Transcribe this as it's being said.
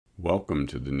Welcome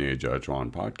to the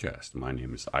Neijiaquan podcast. My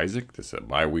name is Isaac. This is a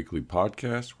bi-weekly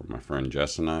podcast where my friend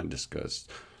Jess and I discuss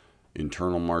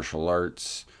internal martial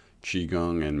arts,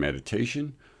 qigong, and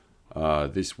meditation.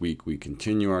 This week we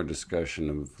continue our discussion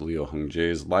of Liu Hung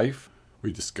Chieh's life.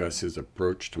 We discuss his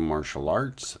approach to martial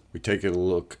arts. We take a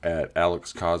look at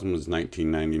Alex Kozma's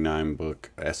 1999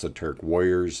 book, Esoteric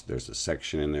Warriors. There's a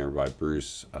section in there by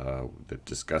Bruce that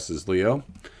discusses Liu.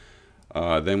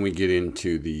 Then we get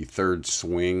into the third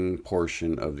swing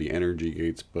portion of the Energy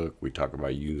Gates book. We talk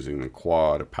about using the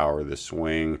quad to power the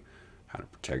swing, how to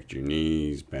protect your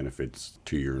knees, benefits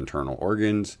to your internal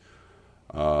organs.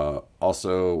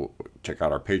 Also, check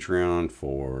out our Patreon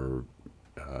for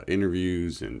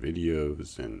interviews and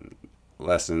videos and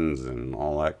lessons and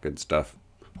all that good stuff.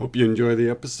 Hope you enjoy the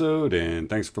episode, and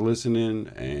thanks for listening,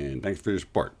 and thanks for your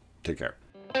support. Take care.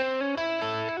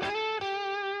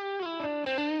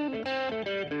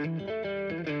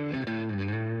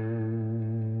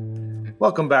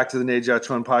 Welcome back to the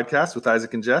Neijiaquan podcast with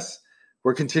Isaac and Jess.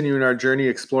 We're continuing our journey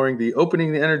exploring the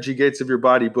Opening the Energy Gates of Your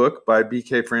Body book by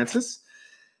B.K. Francis.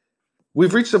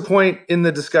 We've reached a point in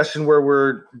the discussion where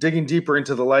we're digging deeper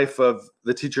into the life of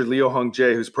the teacher Liu Hung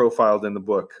Chieh, who's profiled in the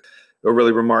book. A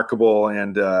really remarkable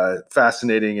and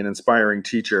fascinating and inspiring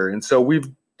teacher. And so we've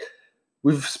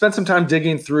spent some time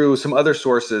digging through some other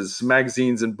sources,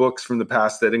 magazines and books from the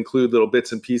past that include little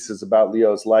bits and pieces about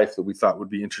Liu's life that we thought would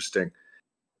be interesting.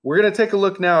 We're going to take a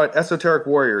look now at Esoteric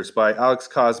Warriors by Alex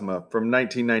Kozma from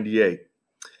 1998.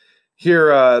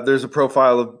 Here, there's a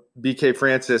profile of B.K.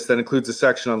 Francis that includes a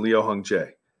section on Liu Hung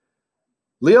Chieh.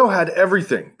 Liu had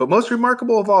everything, but most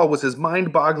remarkable of all was his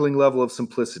mind-boggling level of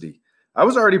simplicity. I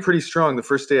was already pretty strong the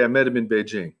first day I met him in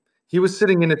Beijing. He was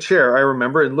sitting in a chair, I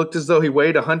remember, and looked as though he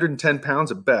weighed 110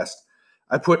 pounds at best.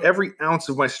 I put every ounce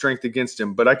of my strength against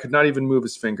him, but I could not even move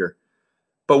his finger.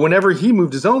 But whenever he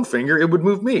moved his own finger, it would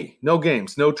move me. No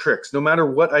games, no tricks. No matter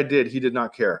what I did, he did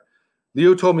not care.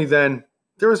 Liu told me then,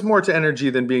 there is more to energy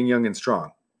than being young and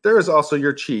strong. There is also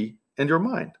your qi and your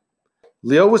mind.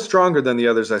 Liu was stronger than the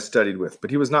others I studied with, but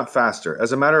he was not faster.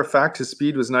 As a matter of fact, his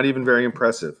speed was not even very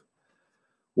impressive.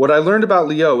 What I learned about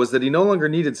Liu was that he no longer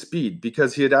needed speed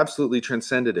because he had absolutely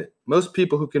transcended it. Most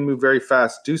people who can move very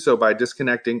fast do so by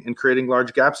disconnecting and creating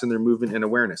large gaps in their movement and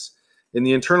awareness. In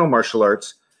the internal martial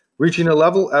arts, reaching a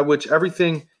level at which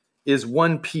everything is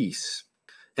one piece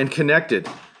and connected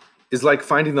is like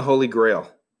finding the Holy Grail.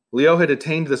 Liu had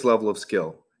attained this level of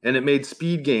skill, and it made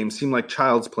speed games seem like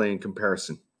child's play in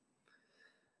comparison.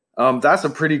 That's a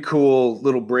pretty cool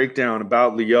little breakdown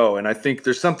about Liu, and I think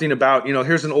there's something about,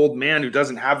 here's an old man who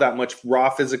doesn't have that much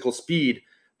raw physical speed,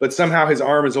 but somehow his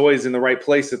arm is always in the right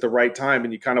place at the right time,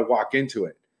 and you kind of walk into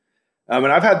it. And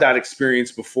I've had that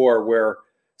experience before where,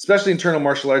 especially internal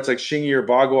martial arts like Xingyi or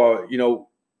Bagua,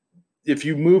 if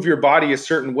you move your body a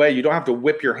certain way, you don't have to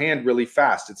whip your hand really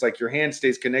fast. It's like your hand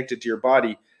stays connected to your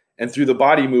body, and through the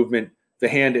body movement, the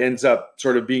hand ends up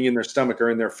sort of being in their stomach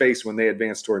or in their face when they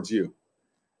advance towards you.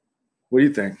 What do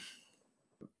you think?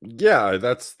 Yeah,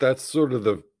 that's sort of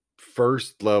the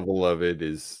first level of it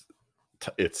is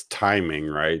it's timing,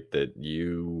 right? That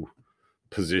you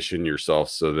position yourself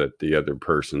so that the other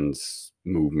person's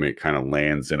movement kind of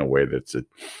lands in a way that's at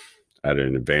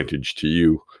an advantage to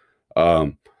you.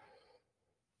 I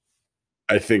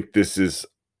think this is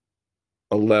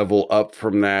a level up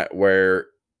from that where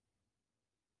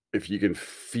if you can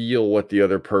feel what the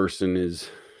other person is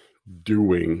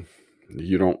doing,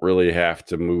 you don't really have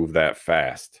to move that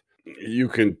fast. You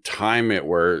can time it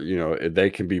where, they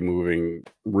can be moving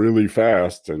really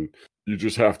fast and you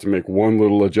just have to make one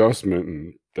little adjustment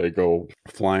and they go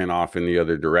flying off in the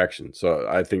other direction. So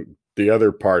I think the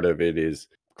other part of it is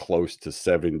close to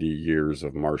 70 years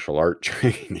of martial art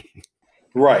training.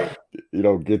 Right. You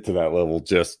don't get to that level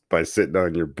just by sitting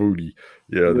on your booty.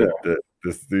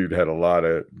 This dude had a lot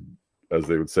of, as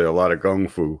they would say, a lot of gung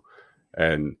fu.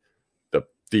 And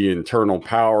the internal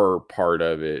power part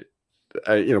of it,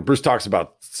 Bruce talks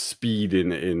about speed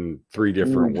in three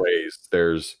different ways.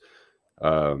 There's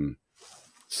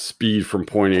speed from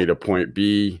point A to point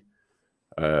B,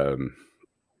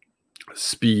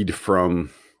 speed from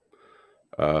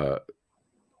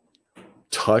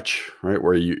touch, right,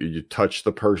 where you touch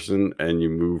the person and you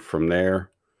move from there,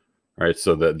 right?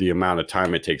 So the amount of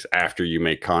time it takes after you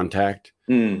make contact,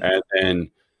 and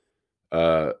then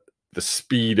the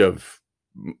speed of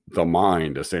the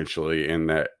mind, essentially, in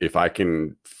that if I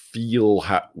can feel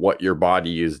what your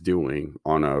body is doing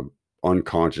on a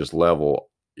unconscious level,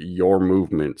 your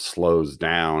movement slows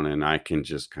down and I can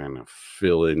just kind of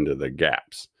fill into the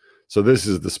gaps. So this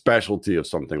is the specialty of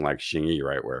something like Xingyi,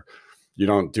 right? Where you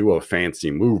don't do a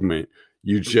fancy movement.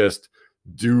 You just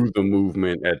do the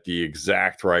movement at the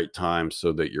exact right time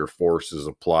so that your force is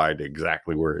applied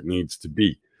exactly where it needs to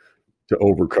be to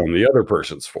overcome the other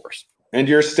person's force. And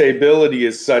your stability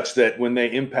is such that when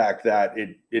they impact that,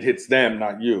 it hits them,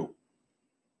 not you.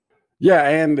 Yeah,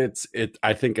 and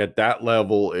I think at that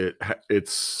level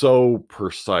it's so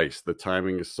precise. The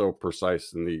timing is so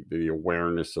precise, and the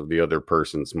awareness of the other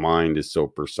person's mind is so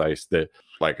precise that,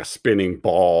 like a spinning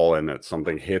ball, and that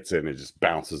something hits it and it just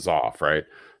bounces off, right?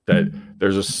 That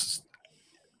there's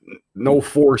no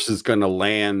force is going to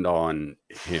land on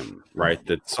him, right?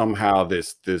 That somehow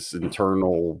this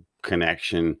internal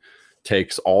connection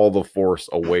takes all the force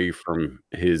away from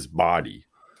his body,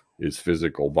 his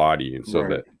physical body, and so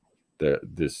Right.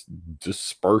 this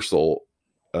dispersal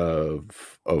of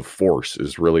force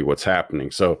is really what's happening.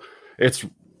 So it's,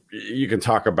 you can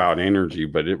talk about energy,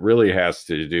 but it really has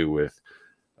to do with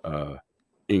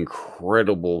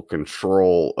incredible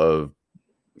control of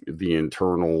the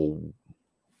internal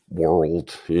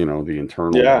world, the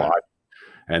internal body,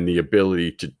 and the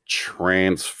ability to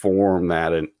transform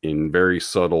that in very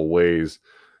subtle ways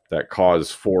that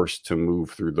cause force to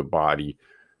move through the body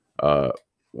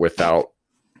without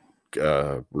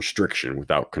restriction,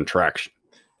 without contraction.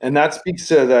 And that speaks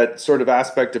to that sort of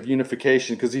aspect of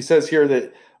unification, because he says here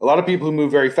that a lot of people who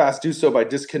move very fast do so by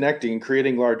disconnecting and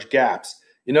creating large gaps.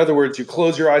 In other words, you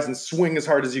close your eyes and swing as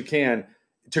hard as you can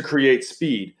to create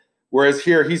speed. Whereas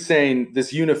here he's saying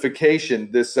this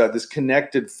unification, this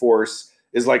connected force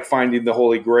is like finding the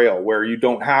Holy Grail, where you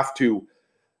don't have to,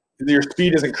 your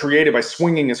speed isn't created by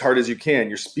swinging as hard as you can.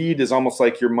 Your speed is almost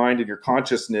like your mind and your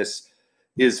consciousness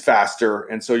is faster.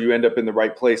 And so you end up in the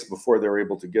right place before they're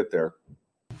able to get there.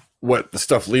 What the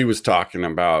stuff Lee was talking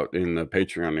about in the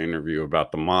Patreon interview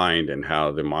about the mind and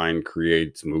how the mind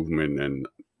creates movement, and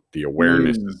the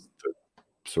awareness is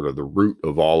sort of the root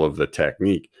of all of the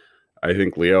technique. I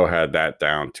think Leo had that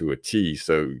down to a T.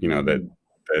 So, that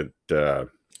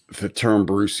the term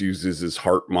Bruce uses is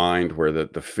heart mind, where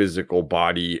the physical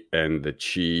body and the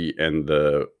chi and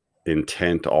the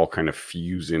intent all kind of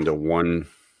fuse into one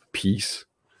piece.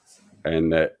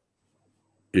 And that,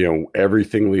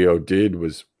 everything Leo did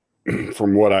was,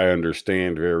 from what I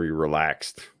understand, very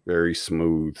relaxed, very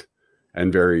smooth,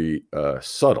 and very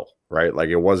subtle, right? Like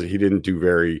he didn't do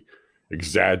very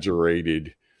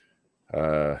exaggerated,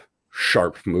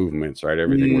 sharp movements, right?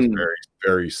 Everything was very,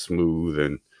 very smooth,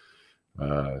 and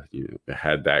it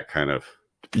had that kind of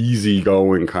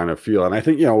easygoing kind of feel. And I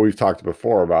think, we've talked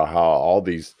before about how all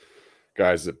these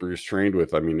guys that Bruce trained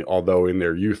with, I mean, although in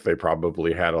their youth they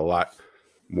probably had a lot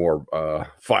more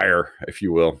fire, if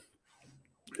you will,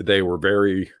 they were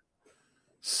very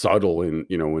subtle in,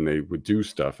 when they would do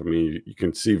stuff. I mean, you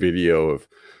can see video of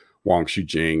Wang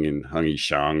Shujing and Hung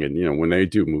Yishang, and when they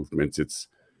do movements,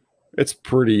 it's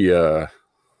pretty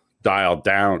dialed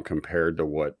down compared to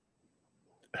what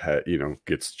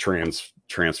gets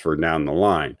transferred down the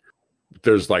line.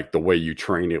 There's like the way you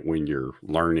train it when you're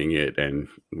learning it, and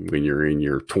when you're in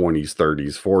your 20s,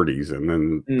 30s, 40s, and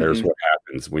then there's what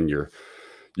happens when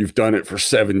you've done it for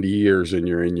 70 years and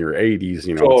you're in your 80s.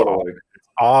 Totally. It's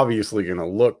obviously going to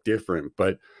look different.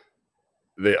 But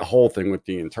the whole thing with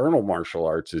the internal martial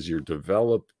arts is you're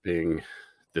developing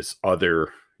this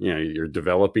other, you're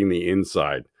developing the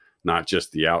inside, not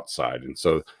just the outside. And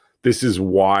so this is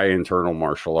why internal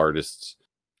martial artists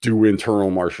do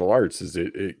internal martial arts, is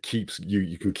it keeps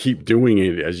you can keep doing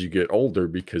it as you get older,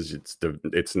 because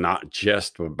it's not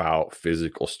just about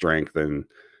physical strength and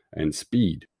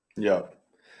speed. Yeah.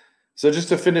 So just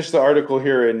to finish the article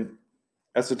here in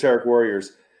Esoteric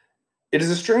Warriors, it is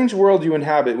a strange world you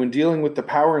inhabit when dealing with the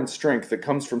power and strength that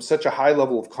comes from such a high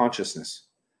level of consciousness.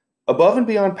 Above and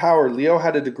beyond power, Leo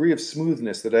had a degree of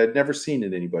smoothness that I had never seen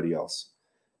in anybody else.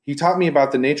 He taught me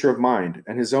about the nature of mind,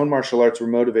 and his own martial arts were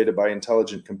motivated by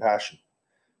intelligent compassion.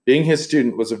 Being his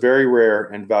student was a very rare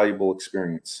and valuable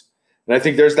experience. And I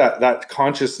think there's that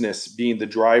consciousness being the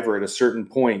driver at a certain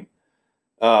point.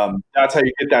 That's how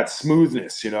you get that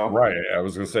smoothness, Right. I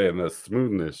was going to say, in the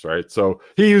smoothness, right? So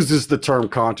he uses the term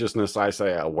consciousness. I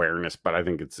say awareness, but I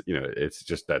think it's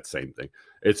just that same thing.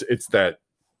 It's that,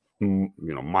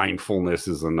 mindfulness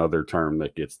is another term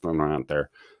that gets thrown out there.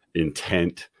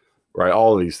 Intent, right?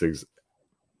 All of these things.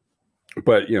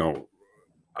 But,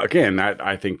 again, that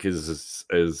I think is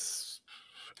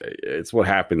it's what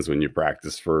happens when you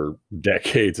practice for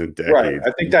decades and decades. Right.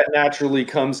 I think that naturally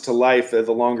comes to life the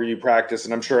longer you practice.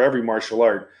 And I'm sure every martial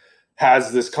art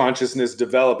has this consciousness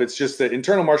develop. It's just that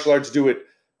internal martial arts do it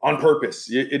on purpose.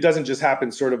 It doesn't just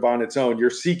happen sort of on its own.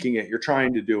 You're seeking it. You're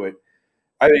trying to do it.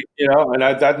 I think, and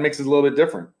that makes it a little bit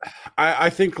different. I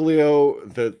think, Leo,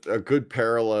 that a good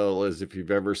parallel is if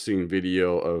you've ever seen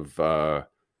video of,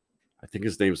 I think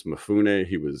his name's Mifune.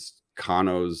 He was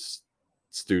Kano's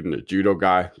student, a judo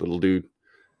guy, little dude.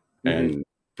 And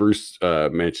Bruce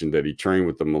mentioned that he trained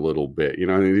with them a little bit,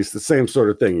 and it's the same sort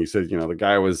of thing. He said, the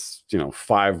guy was,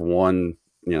 5'1",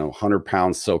 100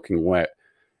 pounds soaking wet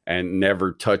and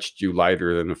never touched you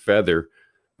lighter than a feather.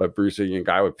 But Bruce said, a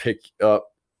guy would pick up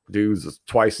dudes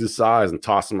twice his size and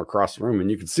toss them across the room. And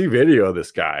you can see video of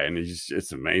this guy, and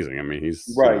it's amazing. I mean,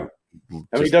 he's right.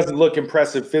 He doesn't look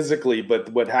impressive physically, but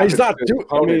what happens? He's not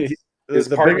doing. His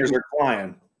partners are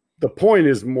flying. The point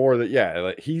is more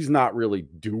that he's not really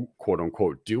quote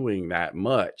unquote doing that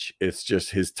much. It's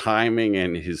just his timing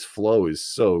and his flow is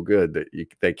so good that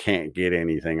they can't get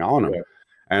anything on him. Yeah.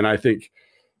 And I think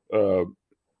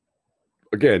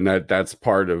again that's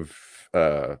part of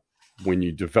when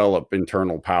you develop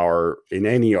internal power in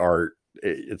any art,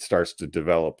 it starts to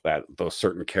develop those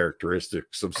certain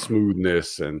characteristics of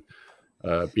smoothness and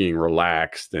being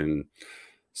relaxed. And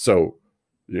so,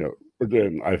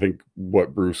 again, I think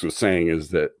what Bruce was saying is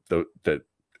that that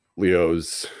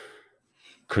Leo's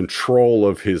control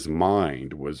of his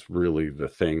mind was really the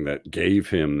thing that gave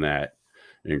him that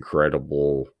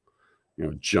incredible,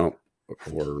 jump,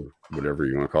 or whatever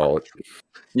you want to call it.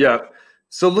 Yeah.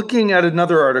 So looking at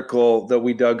another article that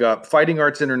we dug up, Fighting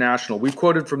Arts International, we've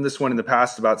quoted from this one in the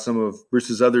past about some of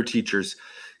Bruce's other teachers.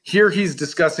 Here he's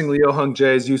discussing Liu Hung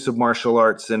Chieh's use of martial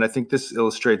arts, and I think this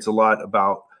illustrates a lot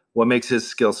about what makes his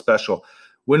skill special.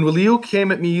 When Liu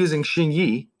came at me using Xing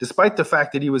Yi, despite the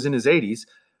fact that he was in his 80s,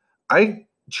 I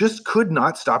just could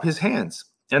not stop his hands.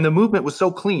 And the movement was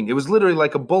so clean. It was literally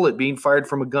like a bullet being fired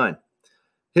from a gun.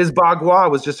 His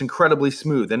Bagua was just incredibly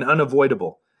smooth and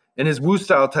unavoidable. And his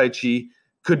Wu-style Tai Chi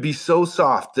could be so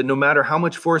soft that no matter how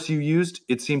much force you used,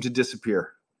 it seemed to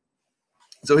disappear.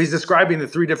 So he's describing the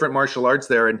three different martial arts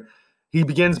there, and he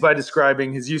begins by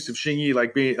describing his use of Xing Yi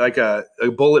like being like a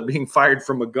bullet being fired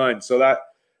from a gun. So that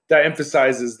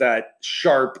emphasizes that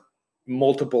sharp,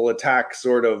 multiple attack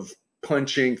sort of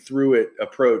punching through it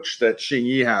approach that Xing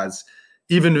Yi has.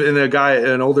 Even in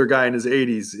an older guy in his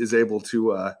 80s is able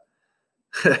to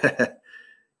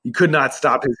he could not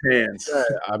stop his hands.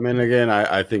 I mean, again,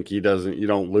 I think you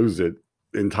don't lose it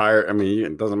entire. I mean,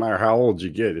 it doesn't matter how old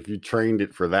you get. If you trained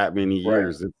it for that many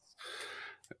years,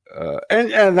 right.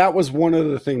 And that was one of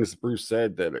the things Bruce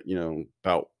said that,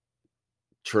 about,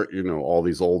 all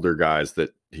these older guys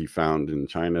that he found in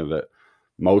China, that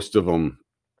most of them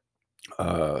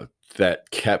that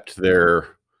kept their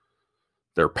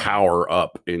power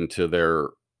up into their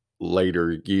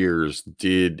later years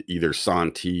did either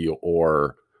Santi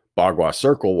or Bagua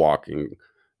circle walking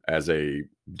as a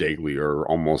daily or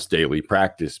almost daily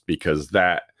practice, because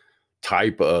that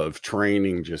type of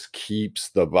training just keeps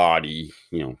the body,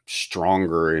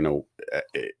 stronger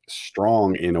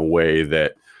strong in a way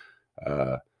that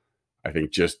I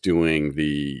think just doing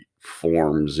the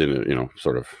forms in a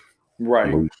sort of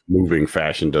right moving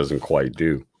fashion doesn't quite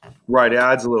do. Right, it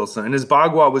adds a little something. And his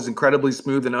Bagua was incredibly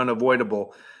smooth and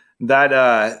unavoidable.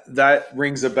 That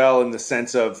rings a bell in the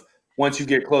sense of, once you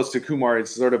get close to Kumar,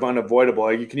 it's sort of unavoidable.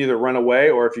 Like, you can either run away,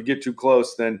 or if you get too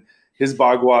close, then his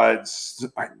Bagua's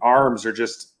arms are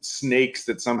just snakes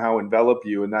that somehow envelop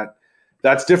you. And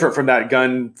that's different from that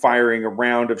gun firing a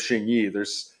round of Xing Yi.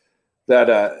 There's that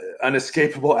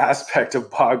unescapable aspect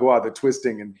of Bagua, the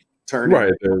twisting and turning.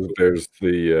 Right. There's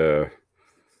the,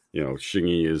 Xing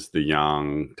Yi is the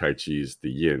yang, Tai Chi is the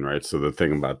yin, right? So the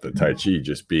thing about the Tai Chi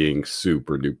just being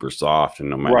super duper soft, and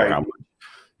no matter how much,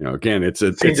 again, it's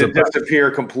to disappear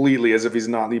completely, as if he's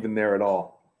not even there at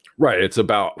all. Right. It's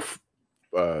about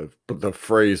the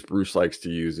phrase Bruce likes to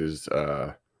use is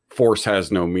force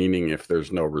has no meaning if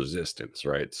there's no resistance,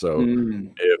 right? So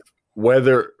if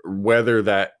whether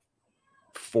that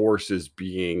force is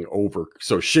being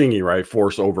so Xing Yi, right?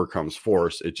 Force overcomes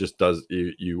force. It just does,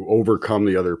 you overcome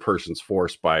the other person's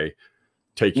force by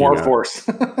taking more force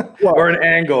or an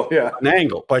angle. Yeah.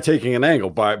 By taking an angle,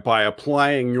 by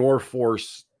applying your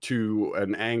force to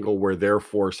an angle where their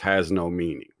force has no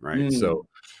meaning, right? So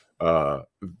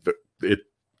it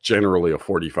generally a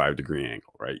 45-degree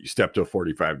angle, right? You step to a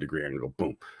 45-degree angle,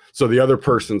 boom. So the other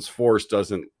person's force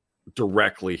doesn't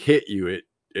directly hit you.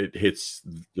 It hits,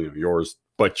 yours,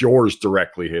 but yours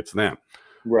directly hits them.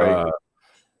 Right.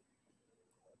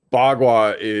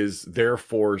 Bagua is their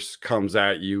force comes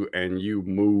at you and you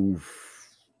move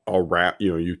around,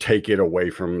 you take it away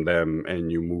from them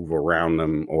and you move around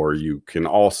them, or you can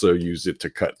also use it to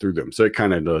cut through them. So it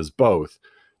kind of does both.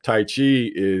 Tai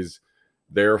Chi is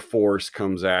their force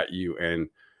comes at you and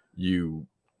you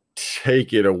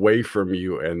take it away from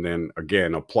you and then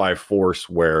again apply force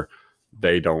where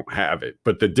they don't have it.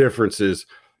 But the difference is,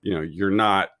 you're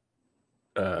not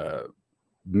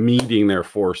meeting their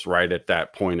force right at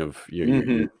that point of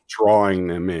you're drawing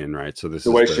them in, right? So this the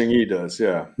is way Xingyi does,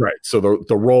 yeah. Right. So the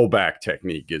rollback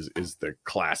technique is the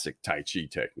classic Tai Chi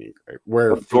technique, right?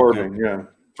 Where absorbing,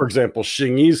 for example,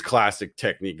 Xingyi's classic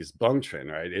technique is Beng Chen,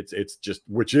 right? It's just,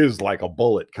 which is like a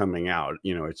bullet coming out.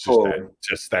 It's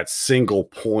just that single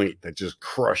point that just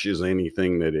crushes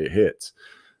anything that it hits.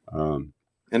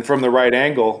 And from the right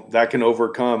angle, that can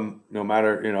overcome no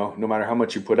matter how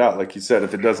much you put out. Like you said,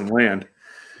 if it doesn't land,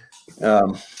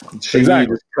 Xingyi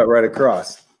just cut right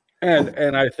across.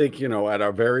 And I think, at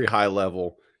a very high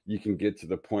level, you can get to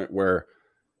the point where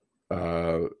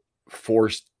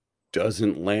force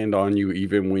doesn't land on you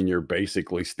even when you're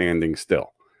basically standing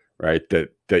still, right?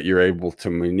 That you're able to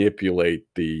manipulate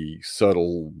the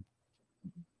subtle,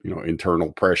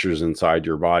 internal pressures inside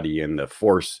your body, and the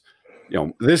force.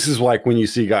 This is like when you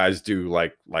see guys do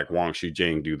like Wang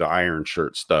Shijing do the iron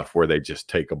shirt stuff where they just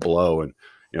take a blow and,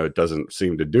 it doesn't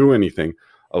seem to do anything.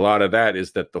 A lot of that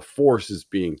is that the force is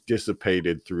being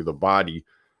dissipated through the body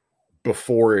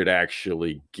before it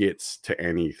actually gets to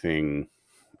anything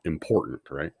important,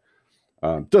 right?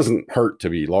 Doesn't hurt to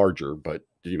be larger, but,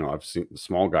 I've seen the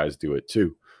small guys do it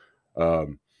too.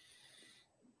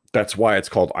 That's why it's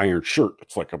called iron shirt.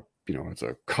 It's like it's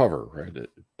a cover, right? It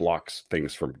blocks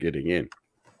things from getting in.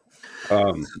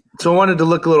 So I wanted to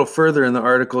look a little further in the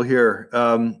article here.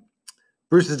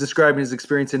 Bruce is describing his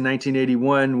experience in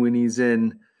 1981 when he's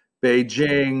in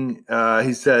Beijing.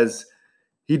 He says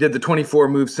he did the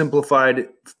 24-move simplified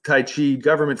Tai Chi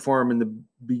government forum in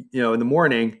the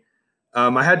morning.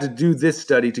 I had to do this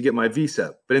study to get my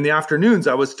visa, but in the afternoons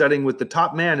I was studying with the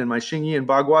top man in my Xingyi and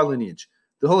Bagua lineage.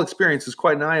 The whole experience was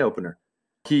quite an eye-opener.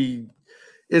 He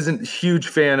isn't a huge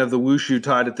fan of the wushu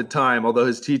taught at the time, although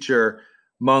his teacher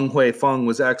Meng Hui Feng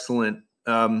was excellent.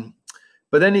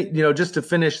 But then he, just to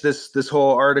finish this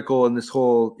whole article and this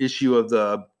whole issue of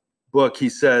the book, he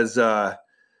says,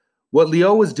 what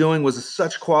Liu was doing was of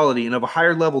such quality and of a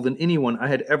higher level than anyone I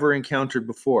had ever encountered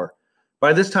before.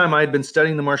 By this time, I had been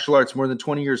studying the martial arts more than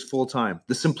 20 years full time.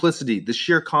 The simplicity, the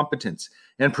sheer competence,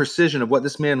 and precision of what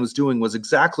this man was doing was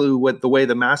exactly the way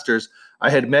the masters I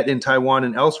had met in Taiwan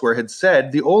and elsewhere had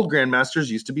said the old grandmasters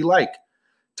used to be like.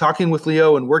 Talking with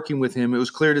Liu and working with him, it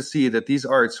was clear to see that these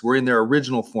arts were in their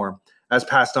original form, as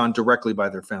passed on directly by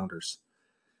their founders.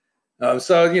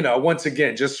 So, once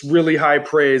again, just really high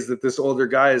praise that this older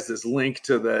guy is this link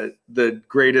to the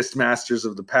greatest masters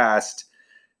of the past.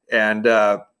 And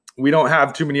we don't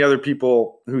have too many other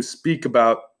people who speak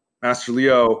about Master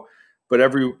Liu, but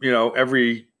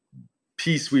every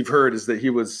piece we've heard is that he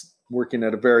was working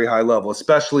at a very high level,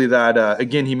 especially that,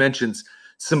 again, he mentions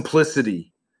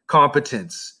simplicity,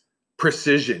 competence,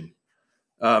 precision.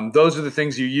 Those are the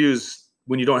things you use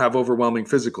when you don't have overwhelming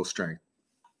physical strength.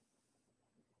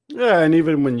 Yeah, and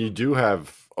even when you do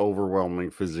have overwhelming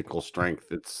physical strength,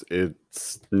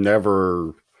 it's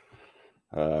never,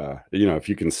 if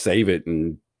you can save it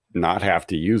and not have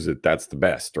to use it, that's the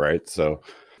best, right? So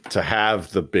to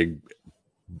have the big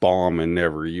bomb and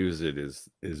never use it is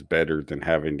better than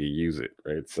having to use it,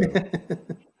 right? So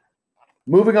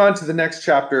moving on to the next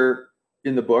chapter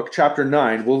in the book, chapter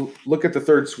 9, we'll look at the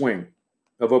third swing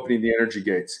of opening the energy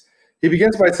gates. He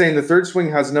begins by saying the third swing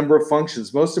has a number of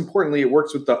functions. Most importantly, it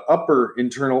works with the upper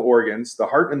internal organs, the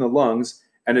heart and the lungs,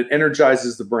 and it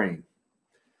energizes the brain.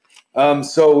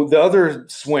 So the other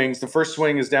swings, the first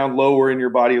swing is down lower in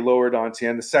your body, lower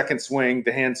dantian. The second swing,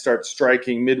 the hand starts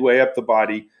striking midway up the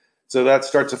body. So that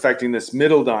starts affecting this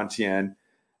middle dantian.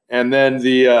 And then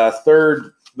the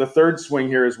third swing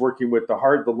here is working with the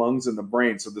heart, the lungs, and the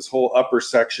brain. So this whole upper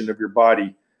section of your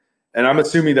body. And I'm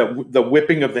assuming that the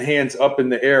whipping of the hands up in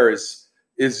the air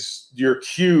is your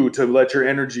cue to let your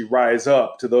energy rise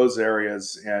up to those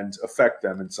areas and affect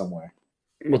them in some way.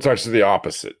 Well, it's actually the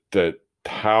opposite, that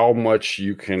how much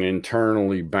you can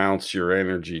internally bounce your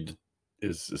energy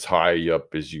is as high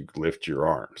up as you lift your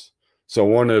arms. So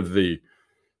one of the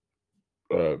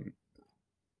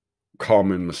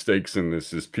common mistakes in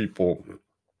this is people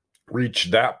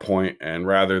reach that point, and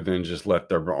rather than just let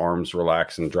their arms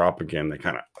relax and drop again, they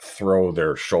kind of throw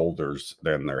their shoulders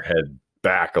and their head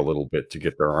back a little bit to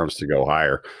get their arms to go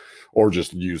higher, or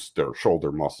just use their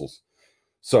shoulder muscles.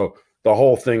 So the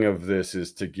whole thing of this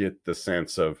is to get the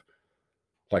sense of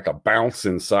like a bounce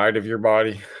inside of your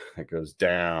body that goes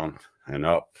down and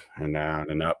up and down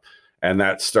and up, and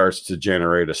that starts to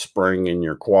generate a spring in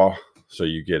your quad. So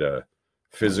you get a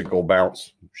physical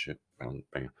bounce.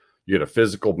 You get a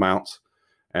physical bounce,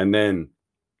 and then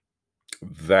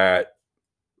that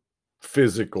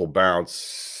physical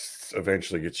bounce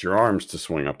eventually gets your arms to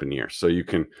swing up in the air. So you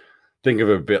can think of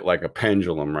it a bit like a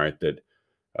pendulum, right? That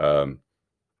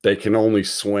they can only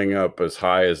swing up as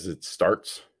high as it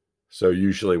starts. So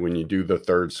usually when you do the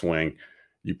third swing,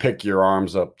 you pick your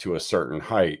arms up to a certain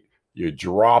height, you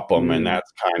drop them, and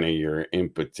that's kind of your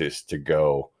impetus to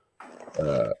go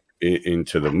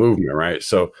into the movement, right?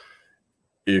 So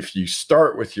if you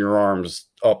start with your arms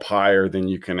up higher, then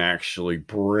you can actually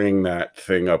bring that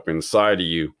thing up inside of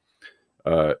you.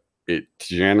 It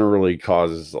generally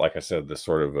causes, like I said, this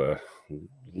sort of a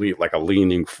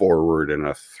leaning forward and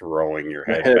a throwing your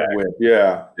head back. Whip,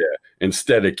 yeah.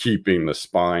 Instead of keeping the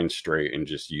spine straight and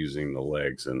just using the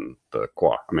legs and the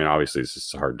quad. I mean, obviously, it's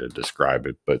just hard to describe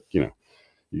it, but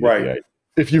right.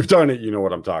 If you've done it, you know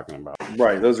what I'm talking about.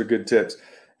 Right. Those are good tips.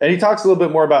 And he talks a little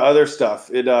bit more about other stuff.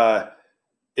 It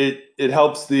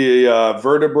helps the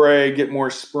vertebrae get more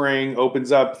spring,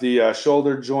 opens up the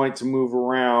shoulder joint to move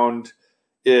around.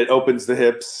 It opens the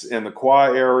hips and the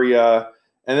quad area.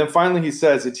 And then finally, he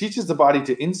says it teaches the body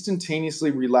to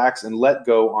instantaneously relax and let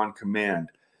go on command.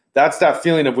 That's that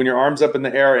feeling of when your arm's up in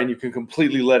the air and you can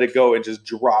completely let it go and just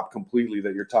drop completely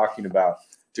that you're talking about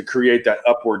to create that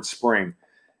upward spring.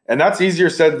 And that's easier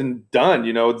said than done,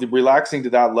 relaxing to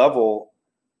that level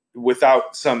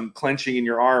without some clenching in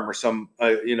your arm or some,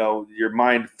 your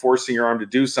mind forcing your arm to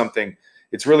do something.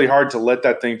 It's really hard to let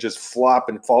that thing just flop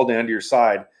and fall down to your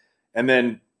side. And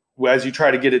then as you try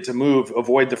to get it to move,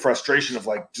 avoid the frustration of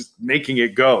like just making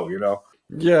it go,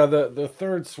 Yeah, the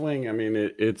third swing, I mean,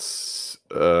 it's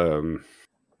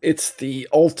the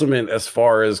ultimate as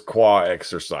far as quad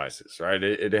exercises, right?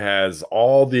 It has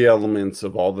all the elements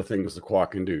of all the things the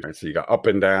quad can do. Right? So you got up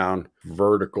and down,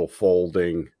 vertical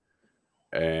folding,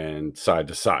 and side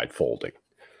to side folding.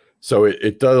 So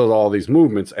it does all these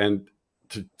movements, and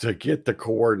to get the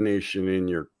coordination in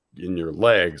your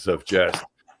legs of just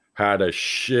how to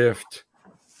shift,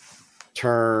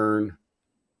 turn,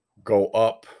 go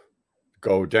up,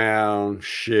 go down,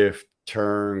 shift,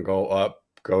 turn, go up,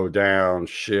 go down,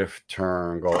 shift,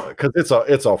 turn, go, because it's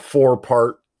a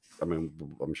 4-part. I mean,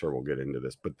 I'm sure we'll get into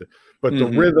this, but the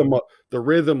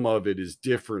rhythm of it is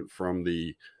different from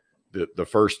the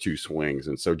first 2 swings,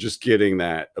 and so just getting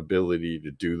that ability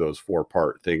to do those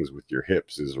 4-part things with your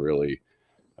hips is really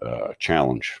a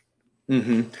challenge.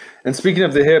 Mm-hmm. And speaking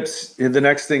of the hips, the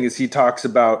next thing is he talks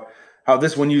about how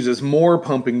this one uses more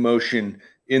pumping motion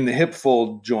in the hip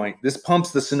fold joint. This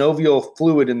pumps the synovial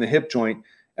fluid in the hip joint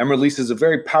and releases a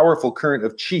very powerful current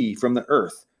of chi from the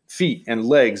earth, feet, and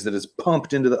legs that is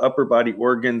pumped into the upper body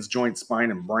organs, joint,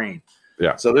 spine, and brain.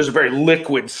 Yeah. So there's a very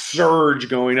liquid surge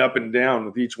going up and down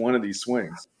with each one of these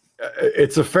swings.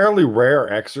 It's a fairly rare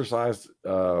exercise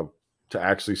to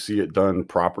actually see it done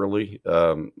properly.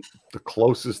 The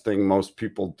closest thing most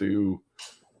people do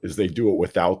is they do it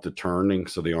without the turning.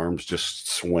 So the arms just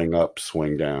swing up,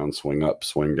 swing down, swing up,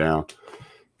 swing down.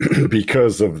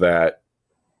 Because of that,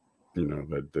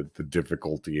 the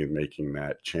difficulty in making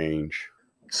that change.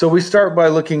 So we start by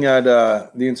looking at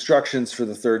the instructions for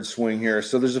the third swing here.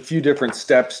 So there's a few different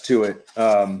steps to it.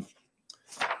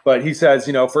 But he says,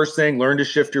 first thing, learn to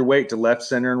shift your weight to left,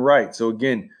 center, and right. So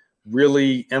again,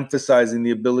 really emphasizing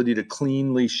the ability to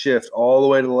cleanly shift all the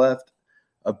way to the left,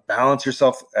 balance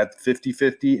yourself at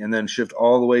 50-50, and then shift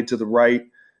all the way to the right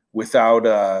without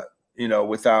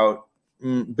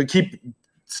but keep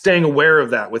staying aware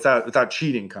of that without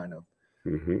cheating, kind of.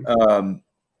 Mm-hmm.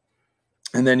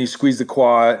 And then you squeeze the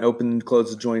quad, open and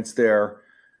close the joints there.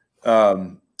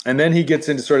 And then he gets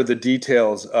into sort of the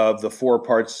details of the 4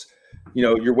 parts.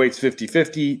 Your weight's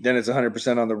 50-50, then it's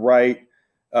 100% on the right.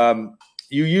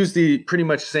 You use the pretty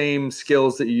much same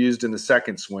skills that you used in the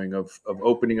second swing of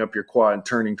opening up your quad and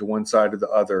turning to one side or the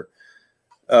other.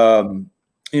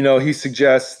 He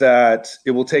suggests that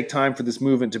it will take time for this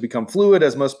movement to become fluid,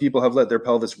 as most people have let their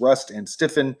pelvis rust and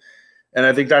stiffen. And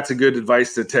I think that's a good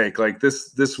advice to take. Like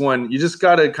this one, you just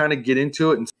got to kind of get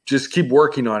into it and just keep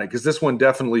working on it, because this one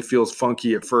definitely feels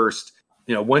funky at first.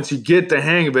 Once you get the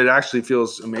hang of it, it actually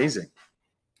feels amazing.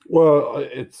 Well,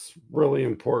 it's really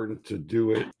important to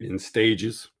do it in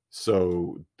stages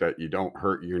so that you don't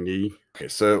hurt your knee. Okay,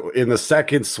 so in the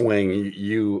second swing,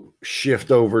 you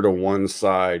shift over to one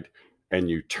side and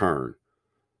you turn,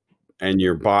 and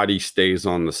your body stays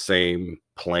on the same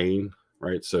plane,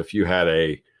 right? So if you had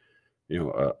a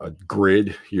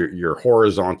grid, your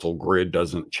horizontal grid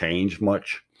doesn't change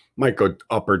much. Might go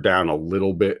up or down a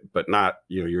little bit, but not,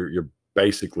 you're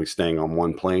basically staying on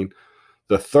one plane.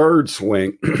 The third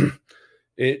swing,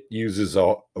 it uses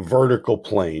a vertical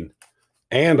plane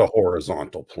and a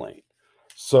horizontal plane.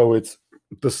 So it's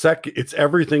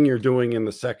everything you're doing in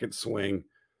the second swing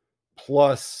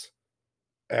plus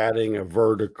adding a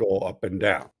vertical up and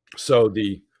down. So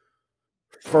the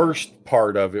first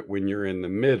part of it, when you're in the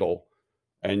middle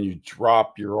and you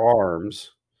drop your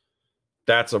arms,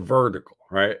 that's a vertical,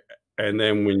 right? And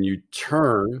then when you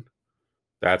turn,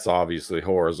 that's obviously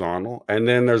horizontal. And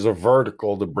then there's a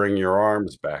vertical to bring your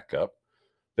arms back up.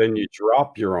 Then you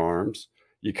drop your arms,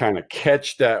 you kind of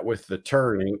catch that with the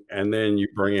turning, and then you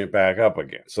bring it back up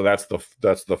again. So that's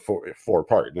the four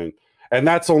part. And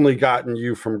that's only gotten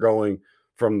you from going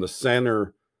from the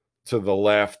center to the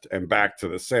left and back to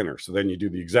the center. So then you do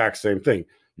the exact same thing.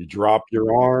 You drop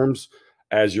your arms.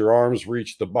 As your arms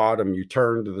reach the bottom, you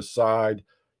turn to the side,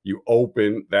 you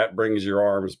open, that brings your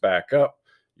arms back up.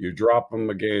 You drop them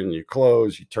again, you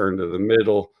close, you turn to the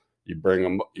middle, you bring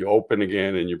them, you open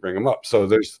again, and you bring them up. So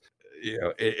there's,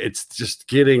 it's just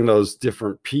getting those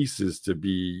different pieces to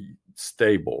be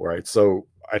stable, right? So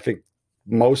I think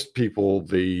most people,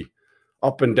 the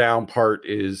up and down part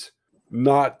is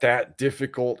not that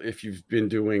difficult if you've been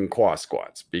doing qua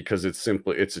squats, because it's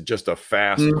just a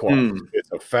fast qua.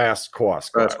 It's a fast qua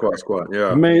squat. Fast qua squat,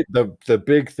 yeah. The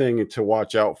big thing to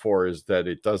watch out for is that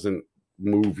it doesn't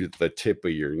move the tip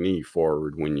of your knee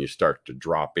forward when you start to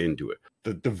drop into it.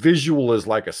 The visual is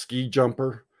like a ski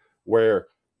jumper, where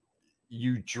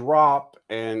you drop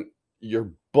and your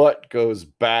butt goes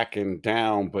back and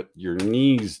down, but your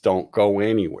knees don't go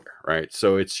anywhere, right?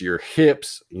 So it's your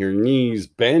hips, your knees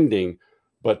bending,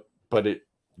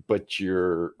 but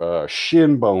your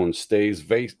shin bone stays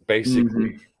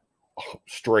basically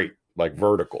straight, like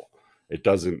vertical. It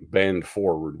doesn't bend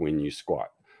forward when you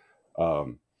squat.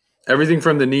 Everything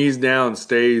from the knees down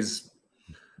stays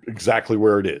exactly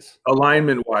where it is.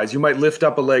 Alignment wise, you might lift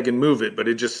up a leg and move it, but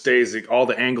it just stays, all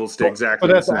the angles stay exactly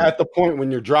but the same. At the point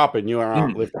when you're dropping, you are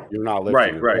not lifting. You're not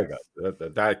lifting. Right.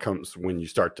 That comes when you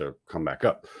start to come back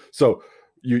up. So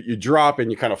you drop and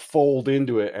you kind of fold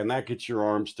into it, and that gets your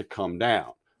arms to come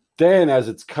down. Then as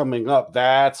it's coming up,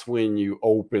 that's when you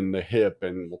open the hip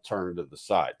and will turn to the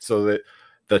side. So that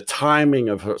the timing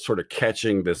of sort of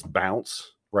catching this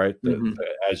bounce, right?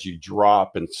 As you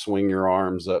drop and swing your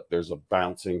arms up, there's a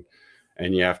bouncing,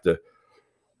 and you have to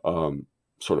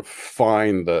sort of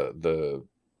find the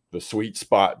sweet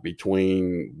spot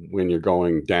between when you're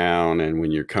going down and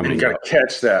when you're coming up. You got to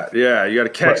catch that. Yeah, you got to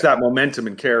catch that momentum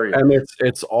and carry it. And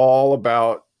it's all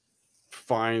about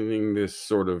finding this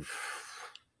sort of,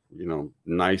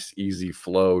 nice, easy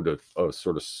flow to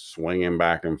sort of swinging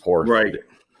back and forth. Right.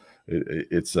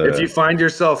 It's if you find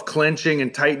yourself clenching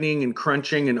and tightening and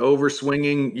crunching and over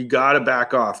swinging, you got to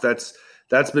back off.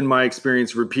 That's been my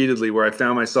experience repeatedly, where I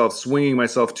found myself swinging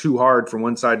myself too hard from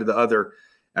one side to the other,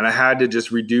 and I had to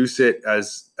just reduce it.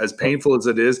 As painful as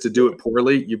it is to do it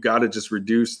poorly, you've got to just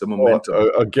reduce the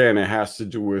momentum. Again, it has to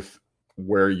do with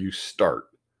where you start.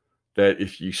 That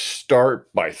if you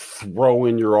start by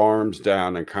throwing your arms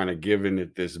down and kind of giving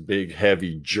it this big,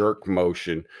 heavy jerk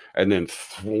motion, and then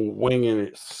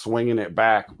swinging it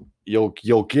back,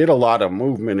 you'll get a lot of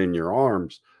movement in your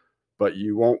arms, but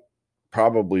you won't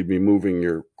probably be moving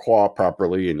your quad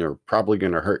properly, and you're probably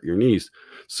going to hurt your knees.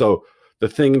 So the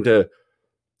thing to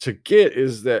get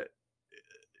is that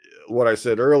what I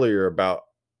said earlier about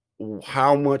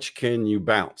how much can you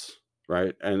bounce,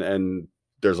 right? And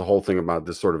there's a whole thing about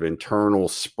this sort of internal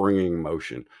springing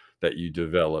motion that you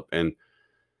develop. And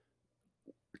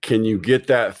can you get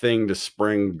that thing to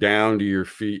spring down to your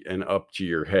feet and up to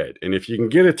your head? And if you can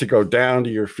get it to go down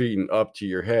to your feet and up to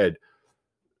your head,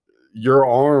 your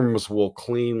arms will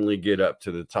cleanly get up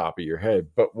to the top of your head.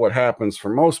 But what happens for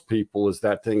most people is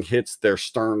that thing hits their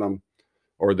sternum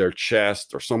or their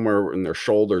chest or somewhere in their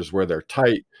shoulders where they're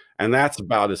tight. And that's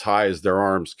about as high as their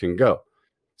arms can go.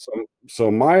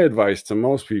 So my advice to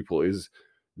most people is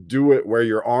do it where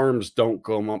your arms don't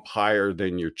go up higher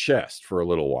than your chest for a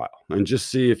little while, and just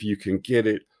see if you can get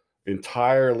it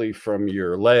entirely from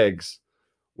your legs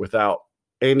without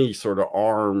any sort of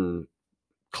arm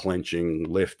clenching,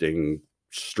 lifting,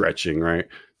 stretching, right?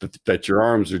 That your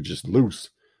arms are just loose.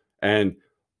 And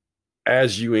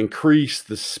as you increase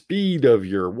the speed of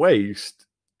your waist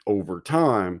over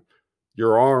time,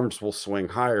 your arms will swing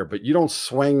higher, but you don't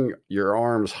swing your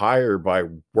arms higher by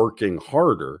working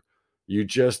harder. You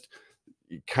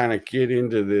kind of get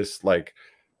into this, like,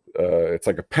 it's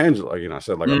like a pendulum, I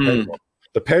said, like a pendulum.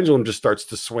 The pendulum just starts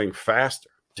to swing faster.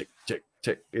 Tick, tick,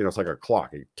 tick. It's like a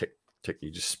clock. Tick, tick.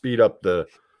 You just speed up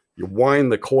you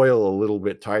wind the coil a little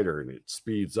bit tighter and it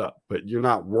speeds up, but you're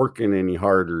not working any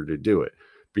harder to do it,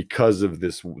 because of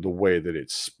the way that it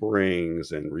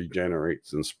springs and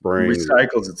regenerates and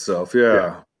recycles itself.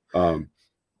 Yeah.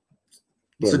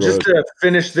 So just to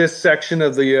finish this section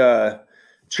of the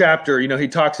chapter, he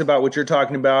talks about what you're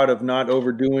talking about of not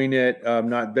overdoing it,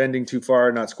 not bending too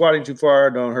far, not squatting too far,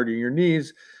 don't hurt your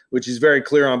knees, which he's very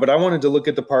clear on. But I wanted to look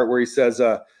at the part where he says,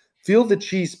 feel the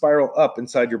chi spiral up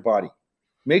inside your body.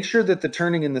 Make sure that the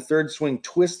turning in the third swing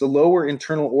twists the lower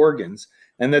internal organs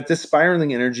and that this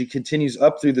spiraling energy continues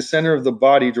up through the center of the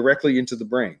body directly into the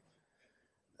brain.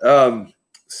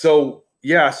 So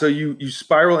you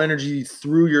spiral energy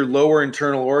through your lower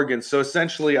internal organs. So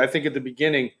essentially, I think at the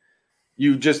beginning,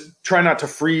 you just try not to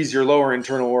freeze your lower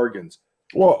internal organs.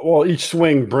 Well, each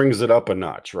swing brings it up a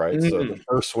notch, right? Mm-hmm. So the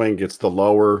first swing gets the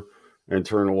lower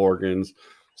internal organs.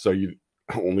 So you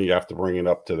only have to bring it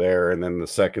up to there. And then the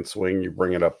second swing, you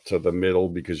bring it up to the middle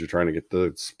because you're trying to get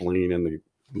the spleen and the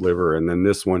liver. And then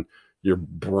this one, you're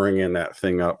bringing that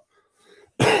thing up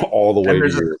all the way. And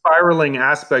there's a spiraling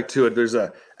aspect to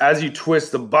it. As you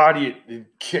twist the body, it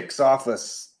kicks off a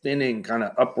spinning kind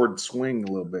of upward swing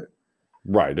a little bit.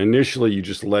 Right. Initially, you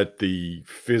just let the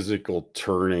physical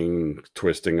turning,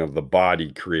 twisting of the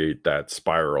body create that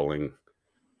spiraling,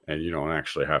 and you don't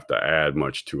actually have to add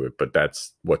much to it. But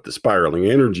that's what the spiraling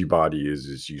energy body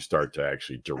is you start to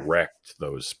actually direct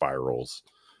those spirals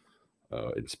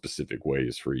in specific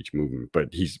ways for each movement.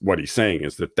 But what he's saying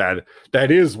is that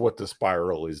is what the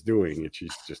spiral is doing.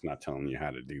 He's just not telling you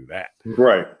how to do that.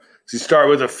 Right. So you start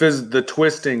with the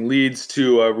twisting leads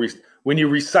to when you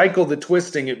recycle the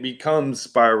twisting, it becomes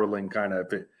spiraling kind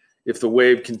of. If the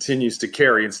wave continues to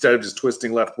carry instead of just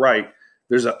twisting left, right,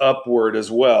 there's an upward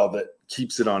as well that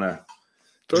keeps it on a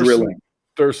drilling.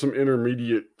 There's some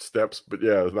intermediate steps, but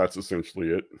yeah, that's essentially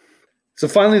it. So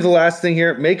finally, the last thing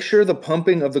here, make sure the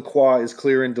pumping of the qua is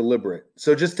clear and deliberate.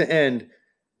 So just to end,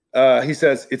 he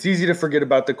says, it's easy to forget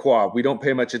about the qua. We don't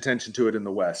pay much attention to it in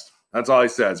the West. That's all he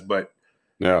says, but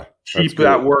yeah, keep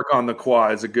that work on the qua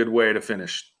is a good way to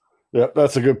finish. Yeah,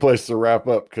 that's a good place to wrap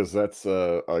up because that's,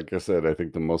 like I said, I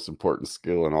think the most important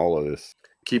skill in all of this.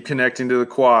 Keep connecting to the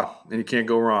qua, and you can't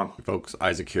go wrong. Folks,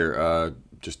 Isaac here.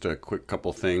 Just a quick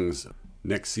couple things.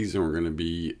 Next season, we're going to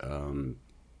be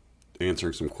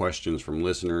answering some questions from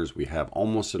listeners. We have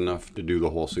almost enough to do the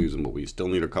whole season, but we still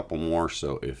need a couple more.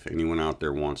 So if anyone out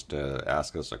there wants to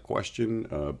ask us a question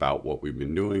about what we've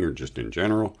been doing or just in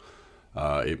general,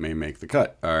 it may make the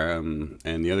cut. And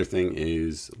the other thing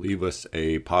is leave us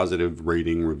a positive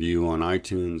rating review on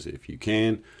iTunes if you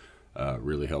can.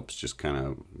 Really helps just kind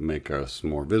of make us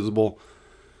more visible.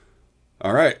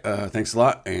 All right. Thanks a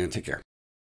lot and take care.